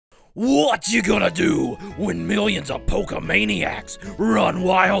What you gonna do when millions of Pokemaniacs run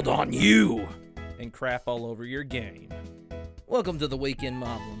wild on you? And crap all over your game. Welcome to the Weekend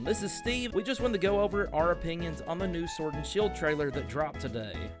Moblin. This is Steve. We just wanted to go over our opinions on the new Sword and Shield trailer that dropped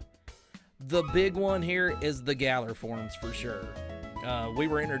today. The big one here is the Galar forms for sure. We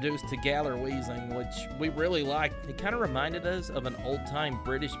were introduced to Galar Weezing, which we really liked. It kind of reminded us of an old-time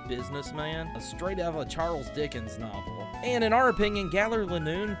British businessman, straight out of a Charles Dickens novel. And in our opinion, Galar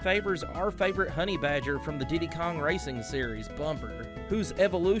Lanoon favors our favorite honey badger from the Diddy Kong Racing series, Bumper, whose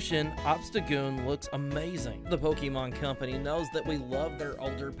evolution, Obstagoon, looks amazing. The Pokemon Company knows that we love their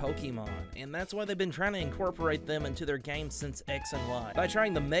older Pokemon, and that's why they've been trying to incorporate them into their games since X and Y, by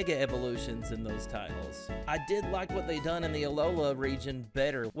trying the Mega Evolutions in those titles. I did like what they done in the Alola region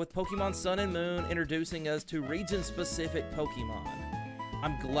better, with Pokemon Sun and Moon introducing us to region-specific Pokemon.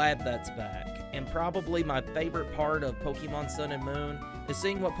 I'm glad that's back, and probably my favorite part of Pokemon Sun and Moon is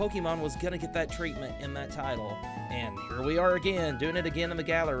seeing what Pokemon was gonna get that treatment in that title. And here we are again, doing it again in the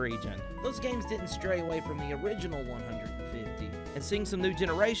Galar region. Those games didn't stray away from the original 150, and seeing some new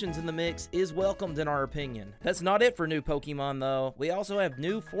generations in the mix is welcomed in our opinion. That's not it for new Pokemon though. We also have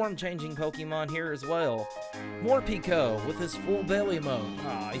new form-changing Pokemon here as well. Morpeko with his full belly mode.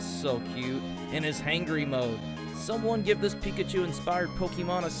 Aw, he's so cute. And his hangry mode. Someone give this Pikachu-inspired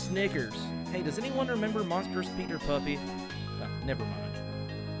Pokemon a Snickers. Hey, does anyone remember Monstrous Peter Puppy? Never mind.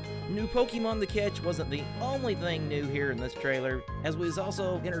 New Pokemon to catch wasn't the only thing new here in this trailer, as we was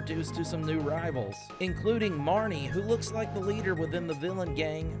also introduced to some new rivals, including Marnie, who looks like the leader within the villain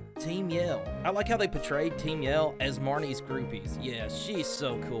gang, Team Yell. I like how they portrayed Team Yell as Marnie's groupies. Yeah, she's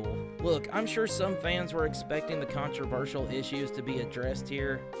so cool. Look, I'm sure some fans were expecting the controversial issues to be addressed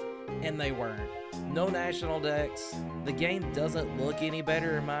here, and they weren't. No national decks, the game doesn't look any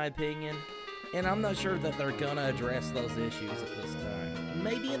better in my opinion, and I'm not sure that they're gonna address those issues at this time.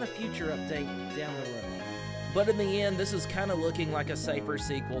 Maybe in a future update down the road. But in the end, this is kind of looking like a safer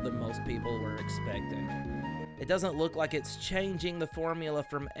sequel than most people were expecting. It doesn't look like it's changing the formula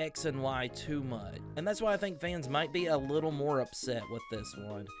from X and Y too much, and that's why I think fans might be a little more upset with this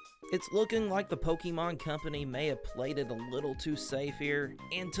one. It's looking like the Pokemon Company may have played it a little too safe here,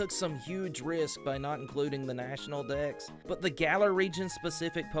 and took some huge risk by not including the national decks, but the Galar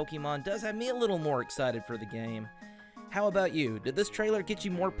region-specific Pokemon does have me a little more excited for the game. How about you? Did this trailer get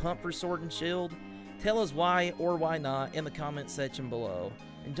you more pumped for Sword and Shield? Tell us why or why not in the comment section below.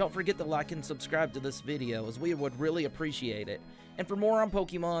 And don't forget to like and subscribe to this video, as we would really appreciate it. And for more on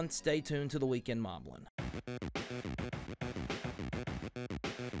Pokemon, stay tuned to the Weekend Moblin.